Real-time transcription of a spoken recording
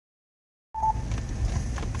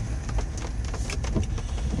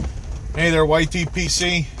Hey there,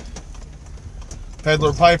 YTPC.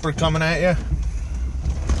 Peddler Piper coming at you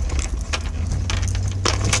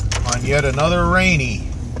on yet another rainy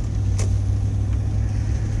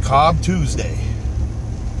Cob Tuesday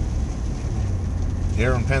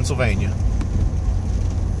here in Pennsylvania.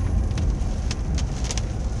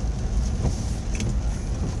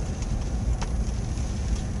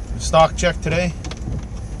 Stock check today,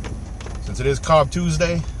 since it is Cob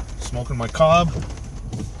Tuesday. Smoking my cob.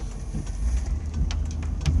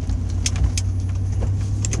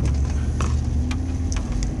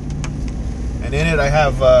 And in it I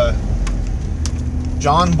have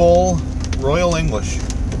John Bull Royal English.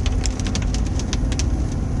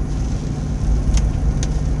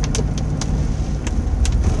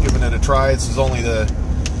 Giving it a try. This is only the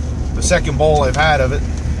second bowl I've had of it.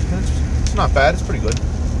 It's not bad. It's pretty good.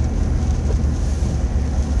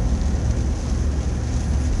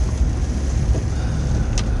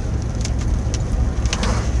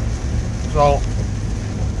 So,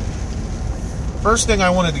 first thing I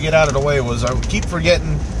wanted to get out of the way was I keep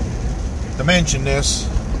forgetting to mention this,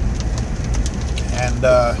 and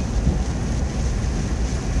I've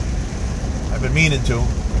been meaning to,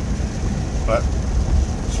 but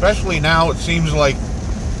especially now it seems like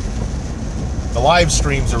the live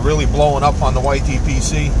streams are really blowing up on the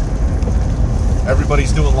YTPC.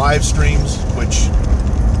 Everybody's doing live streams, which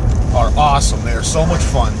are awesome. They are so much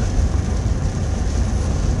fun.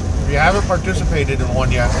 If you haven't participated in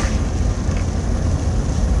one yet,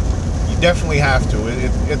 you definitely have to.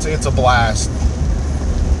 It's a blast.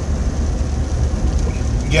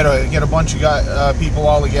 You get a bunch of people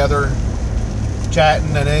all together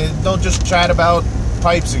chatting, and they don't just chat about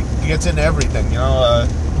pipes. It gets into everything. You know,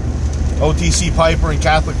 OTC Piper and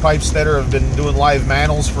Catholic Pipesteader have been doing live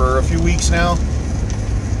manels for a few weeks now.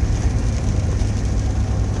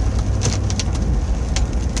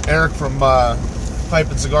 Eric from Pipe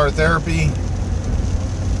and Cigar Therapy,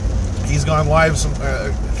 he's gone live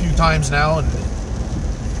a few times now, and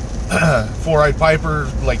Four-Eyed Piper,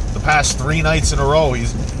 like the past 3 nights in a row,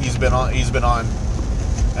 he's been on,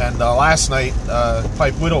 and last night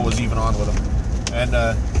Pipe Widow was even on with him, and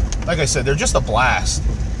like I said, they're just a blast.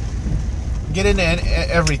 Get into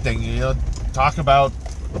everything, you know, talk about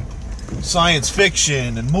science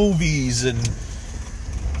fiction and movies and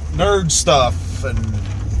nerd stuff and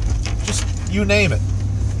just you name it.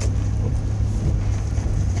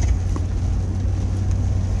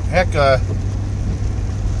 Heck,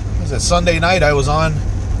 was it Sunday night I was on?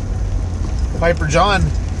 Piper John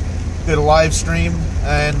did a live stream,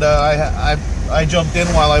 and I jumped in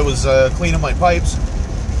while I was cleaning my pipes.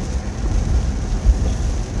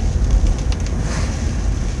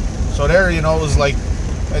 So there, you know, it was like,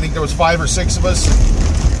 I think there was 5 or 6 of us.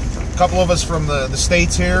 A couple of us from the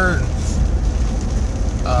States here.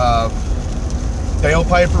 Dale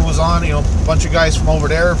Piper was on, you know, a bunch of guys from over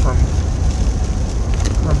there, from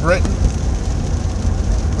Britain,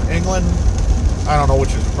 England. I don't know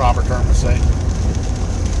which is the proper term to say.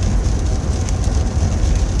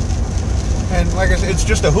 And like I said, it's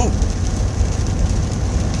just a hoot.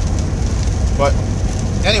 But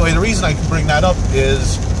anyway, the reason I can bring that up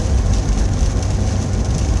is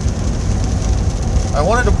I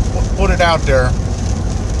wanted to put it out there.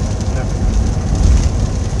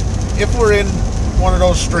 If we're in one of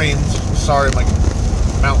those streams, sorry, my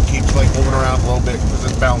mountain keeps like moving around a little bit because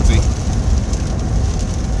it's bouncy.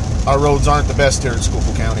 Our roads aren't the best here in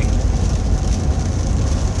Schuylkill County.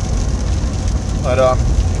 But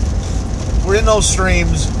we're in those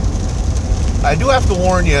streams. I do have to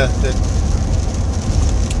warn you that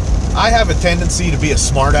I have a tendency to be a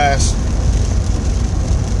smartass.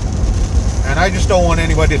 And I just don't want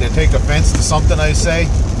anybody to take offense to something I say,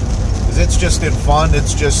 because it's just in fun.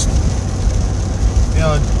 It's just, you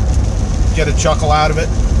know, get a chuckle out of it.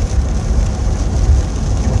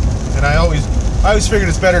 And I always figured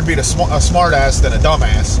it's better to be a smart ass than a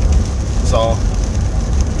dumbass. So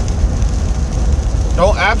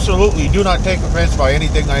absolutely do not take offense by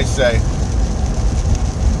anything I say.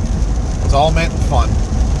 It's all meant in fun.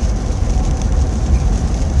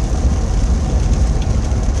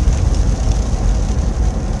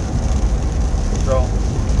 So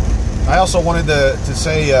I also wanted to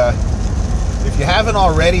say, if you haven't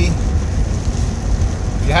already,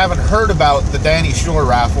 if you haven't heard about the Danny Shore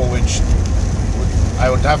raffle, which I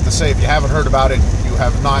would have to say, if you haven't heard about it, you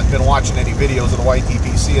have not been watching any videos of the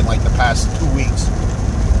YTPC in like the past 2 weeks.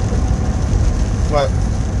 But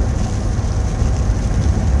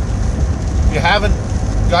if you haven't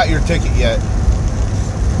got your ticket yet,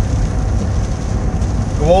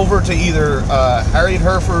 go over to either Harriet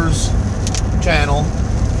Herfer's channel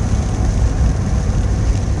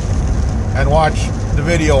and watch the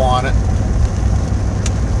video on it,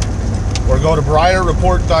 or go to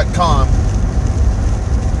BreyerReport.com,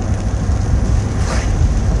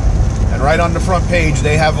 and right on the front page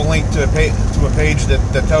they have a link to a page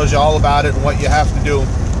that tells you all about it and what you have to do.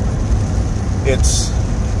 It's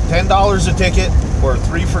 $10 a ticket, or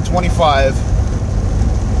 3 for $25,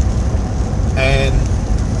 and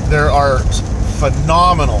there are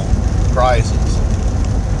phenomenal prizes.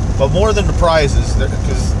 But more than the prizes,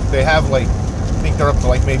 because they have like, I think they're up to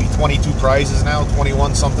like maybe 22 prizes now,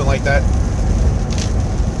 21, something like that.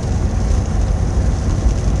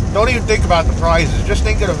 Don't even think about the prizes. Just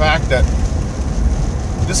think of the fact that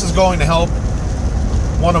this is going to help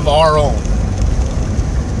one of our own.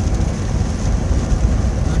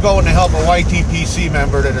 This is going to help a YTPC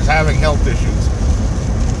member that is having health issues,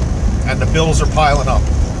 and the bills are piling up.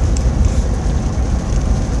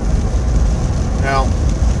 Now,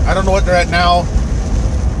 I don't know what they're at now.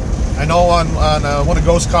 I know on one of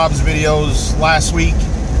Ghost Cob's videos last week,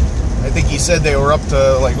 I think he said they were up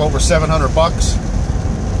to like over $700.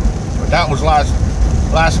 But that was last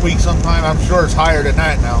week sometime. I'm sure it's higher than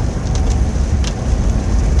that now.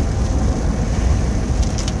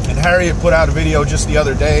 And Harriet put out a video just the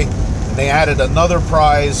other day, and they added another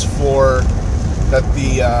prize for that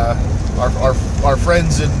our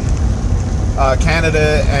friends in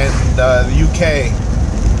Canada and the UK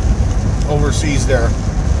overseas there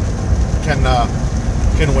can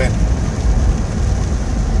win.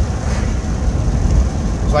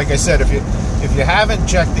 Like I said, if you haven't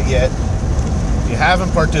checked it yet, if you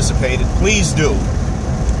haven't participated, please do.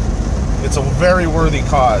 It's a very worthy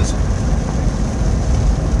cause,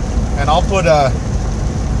 and I'll put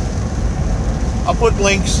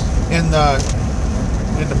links in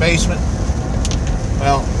the basement.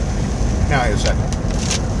 Well, now wait a second.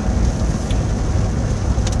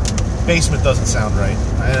 Basement doesn't sound right,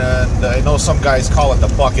 and I know some guys call it the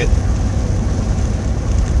bucket,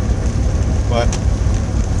 but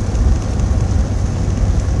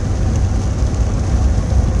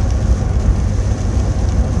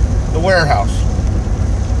the warehouse.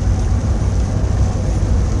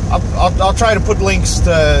 I'll try to put links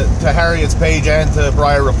to Harriet's page and to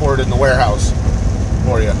Breyer Report in the warehouse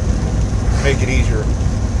for you. Make it easier.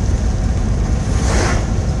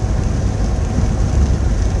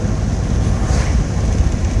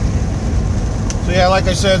 So yeah, like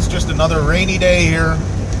I said, it's just another rainy day here.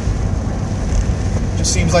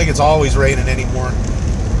 Just seems like it's always raining anymore.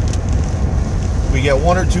 We get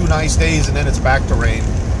 1 or 2 nice days and then it's back to rain.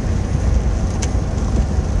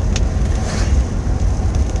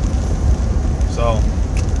 So,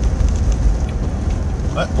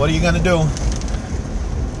 what are you going to do?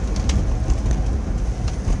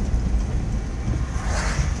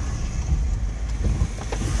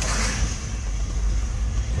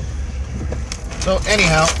 So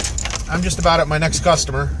anyhow, I'm just about at my next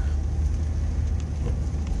customer.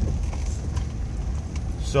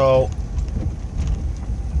 So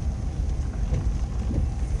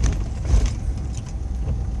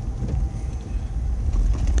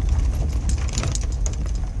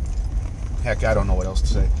heck, I don't know what else to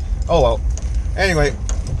say. Oh well. Anyway,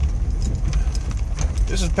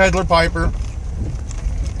 this is Peddler Piper.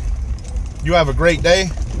 You have a great day,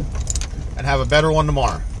 and have a better one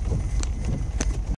tomorrow.